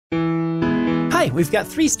Hi, we've got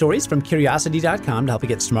 3 stories from Curiosity.com to help you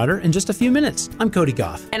get smarter in just a few minutes. I'm Cody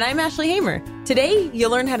Goff. And I'm Ashley Hamer. Today, you'll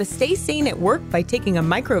learn how to stay sane at work by taking a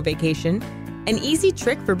micro vacation, an easy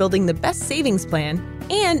trick for building the best savings plan,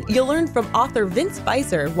 and you'll learn from author Vince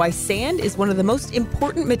Beiser why sand is one of the most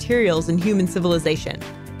important materials in human civilization,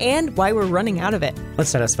 and why we're running out of it. Let's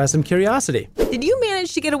satisfy some curiosity. Did you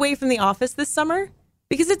manage to get away from the office this summer?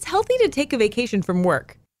 Because it's healthy to take a vacation from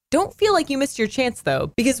work. Don't feel like you missed your chance,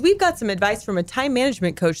 though, because we've got some advice from a time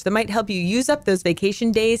management coach that might help you use up those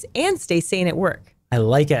vacation days and stay sane at work. I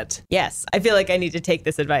like it. Yes, I feel like I need to take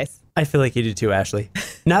this advice. I feel like you do too, Ashley.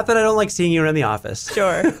 Not that I don't like seeing you around the office.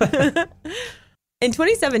 Sure. In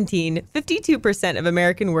 2017, 52% of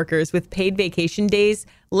American workers with paid vacation days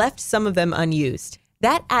left some of them unused.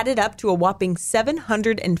 That added up to a whopping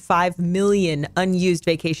 705 million unused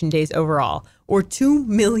vacation days overall, or 2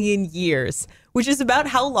 million years, which is about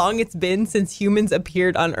how long it's been since humans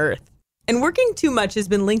appeared on Earth. And working too much has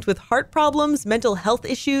been linked with heart problems, mental health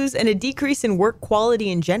issues, and a decrease in work quality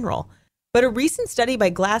in general. But a recent study by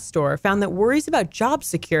Glassdoor found that worries about job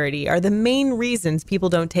security are the main reasons people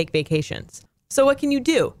don't take vacations. So what can you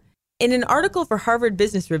do? In an article for Harvard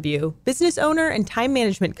Business Review, business owner and time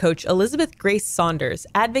management coach Elizabeth Grace Saunders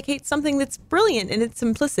advocates something that's brilliant in its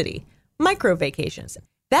simplicity: micro vacations.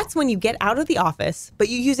 That's when you get out of the office, but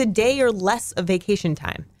you use a day or less of vacation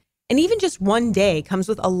time. And even just one day comes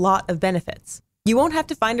with a lot of benefits. You won't have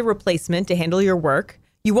to find a replacement to handle your work,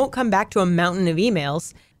 you won't come back to a mountain of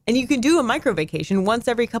emails, and you can do a micro vacation once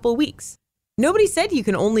every couple weeks. Nobody said you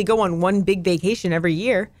can only go on one big vacation every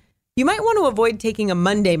year. You might want to avoid taking a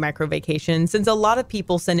Monday micro vacation, since a lot of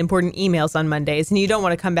people send important emails on Mondays and you don't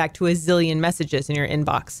want to come back to a zillion messages in your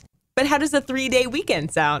inbox. But how does a 3-day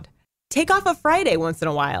weekend sound? Take off a Friday once in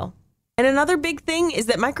a while. And another big thing is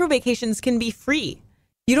that micro vacations can be free.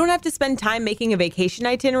 You don't have to spend time making a vacation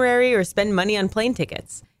itinerary or spend money on plane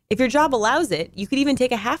tickets. If your job allows it, you could even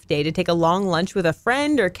take a half day to take a long lunch with a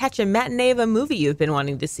friend or catch a matinee of a movie you've been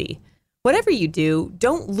wanting to see. Whatever you do,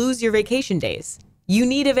 don't lose your vacation days. You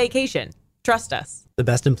need a vacation. Trust us. The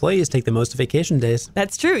best employees take the most vacation days.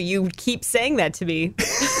 That's true. You keep saying that to me.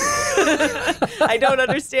 I don't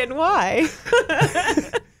understand why.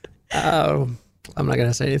 Oh, I'm not going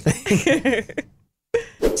to say anything.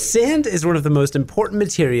 Sand is one of the most important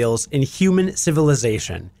materials in human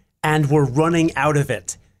civilization, and we're running out of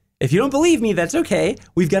it. If you don't believe me, that's okay.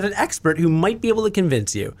 We've got an expert who might be able to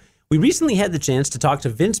convince you. We recently had the chance to talk to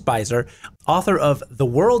Vince Beiser, author of The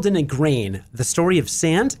World in a Grain, the story of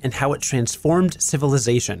sand and how it transformed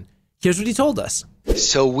civilization. Here's what he told us.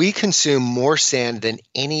 So we consume more sand than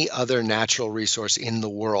any other natural resource in the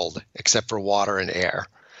world, except for water and air.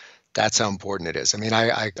 That's how important it is. I mean,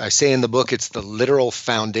 I say in the book, it's the literal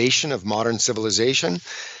foundation of modern civilization.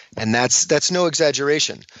 And that's no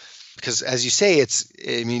exaggeration. Because as you say,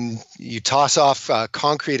 you toss off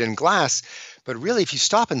concrete and glass. But really, if you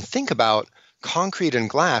stop and think about concrete and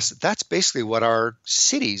glass, that's basically what our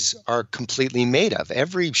cities are completely made of.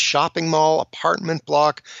 Every shopping mall, apartment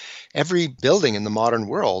block, every building in the modern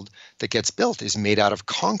world that gets built is made out of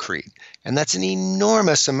concrete. And that's an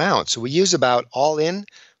enormous amount. So we use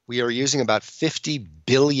we are using about 50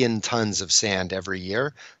 billion tons of sand every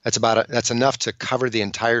year. That's enough to cover the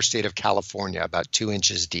entire state of California, about 2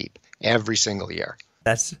 inches deep, every single year.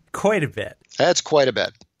 That's quite a bit. That's quite a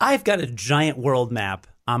bit. I've got a giant world map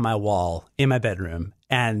on my wall in my bedroom,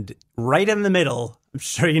 and right in the middle, I'm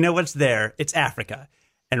sure you know what's there, it's Africa.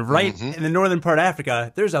 And right in the northern part of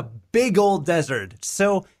Africa, there's a big old desert.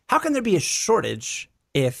 So how can there be a shortage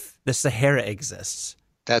if the Sahara exists?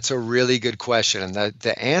 That's a really good question. And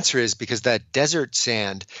the answer is because that desert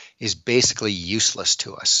sand is basically useless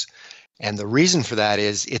to us. And the reason for that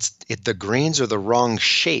is the grains are the wrong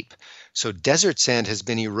shape. So desert sand has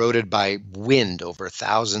been eroded by wind over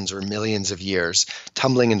thousands or millions of years,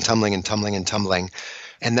 tumbling and tumbling and tumbling and tumbling.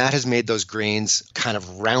 And that has made those grains kind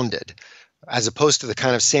of rounded, as opposed to the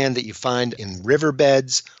kind of sand that you find in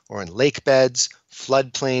riverbeds or in lake beds,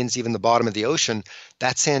 floodplains, even the bottom of the ocean.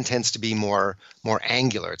 That sand tends to be more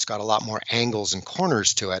angular. It's got a lot more angles and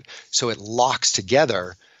corners to it, so it locks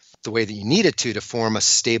together the way that you need it to form a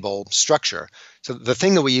stable structure. So the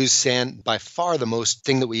thing that we use sand, by far the most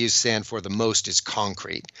thing that we use sand for the most is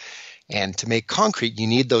concrete. And to make concrete, you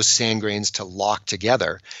need those sand grains to lock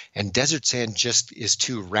together. And desert sand just is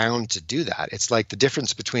too round to do that. It's like the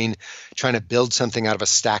difference between trying to build something out of a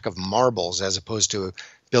stack of marbles as opposed to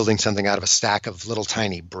building something out of a stack of little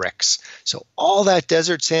tiny bricks. So all that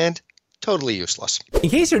desert sand, totally useless. In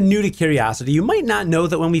case you're new to Curiosity, you might not know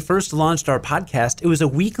that when we first launched our podcast, it was a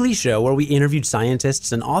weekly show where we interviewed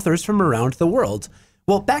scientists and authors from around the world.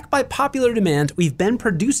 Well, backed by popular demand, we've been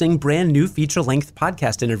producing brand new feature-length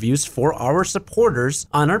podcast interviews for our supporters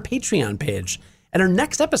on our Patreon page. And our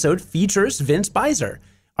next episode features Vince Beiser.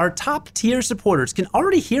 Our top-tier supporters can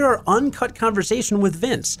already hear our uncut conversation with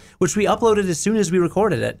Vince, which we uploaded as soon as we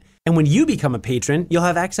recorded it. And when you become a patron, you'll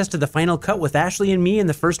have access to the final cut with Ashley and me in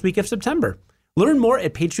the first week of September. Learn more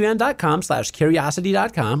at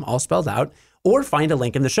patreon.com/curiosity.com, all spelled out, or find a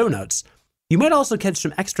link in the show notes. You might also catch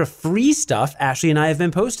some extra free stuff Ashley and I have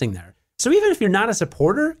been posting there. So even if you're not a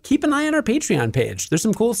supporter, keep an eye on our Patreon page. There's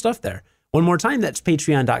some cool stuff there. One more time, that's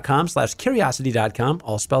patreon.com/curiosity.com,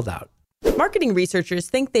 all spelled out. Marketing researchers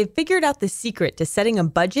think they've figured out the secret to setting a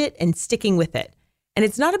budget and sticking with it. And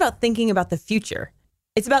it's not about thinking about the future.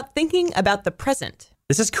 It's about thinking about the present.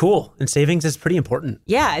 This is cool, and savings is pretty important.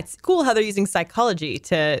 Yeah, it's cool how they're using psychology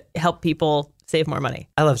to help people save more money.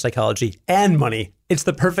 I love psychology and money. It's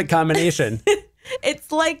the perfect combination.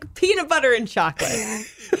 It's like peanut butter and chocolate.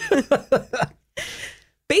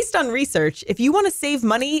 Based on research, if you want to save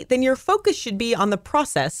money, then your focus should be on the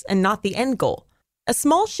process and not the end goal. A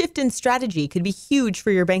small shift in strategy could be huge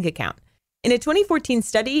for your bank account. In a 2014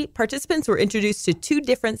 study, participants were introduced to two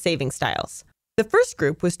different saving styles. The first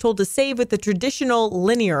group was told to save with the traditional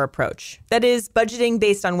linear approach, that is, budgeting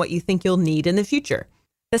based on what you think you'll need in the future.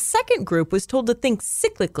 The second group was told to think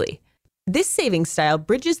cyclically. This saving style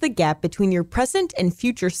bridges the gap between your present and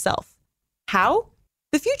future self. How?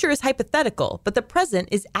 The future is hypothetical, but the present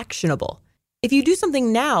is actionable. If you do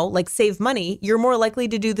something now, like save money, you're more likely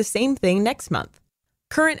to do the same thing next month.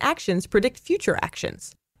 Current actions predict future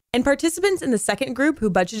actions. And participants in the second group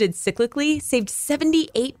who budgeted cyclically saved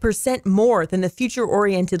 78% more than the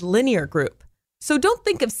future-oriented linear group. So don't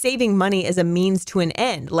think of saving money as a means to an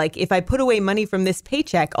end, like if I put away money from this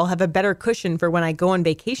paycheck, I'll have a better cushion for when I go on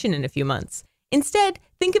vacation in a few months. Instead,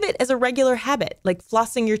 think of it as a regular habit, like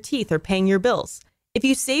flossing your teeth or paying your bills. If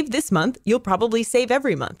you save this month, you'll probably save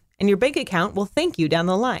every month, and your bank account will thank you down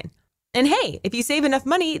the line. And hey, if you save enough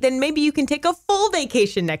money, then maybe you can take a full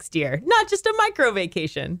vacation next year, not just a micro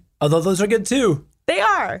vacation. Although those are good too. They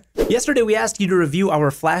are. Yesterday, we asked you to review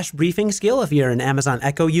our flash briefing skill if you're an Amazon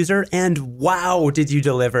Echo user, and wow, did you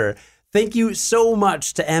deliver. Thank you so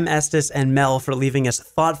much to M. Estes and Mel for leaving us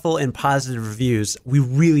thoughtful and positive reviews. We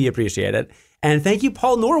really appreciate it. And thank you,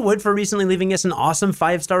 Paul Norwood, for recently leaving us an awesome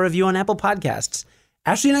 5-star review on Apple Podcasts.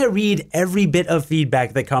 Ashley and I read every bit of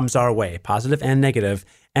feedback that comes our way, positive and negative,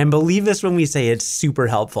 and believe us when we say it's super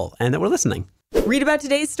helpful and that we're listening. Read about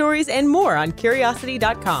today's stories and more on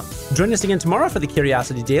Curiosity.com. Join us again tomorrow for the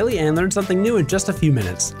Curiosity Daily and learn something new in just a few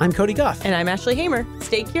minutes. I'm Cody Goff. And I'm Ashley Hamer.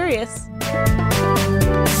 Stay curious.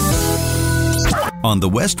 On the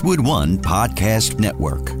Westwood One Podcast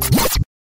Network.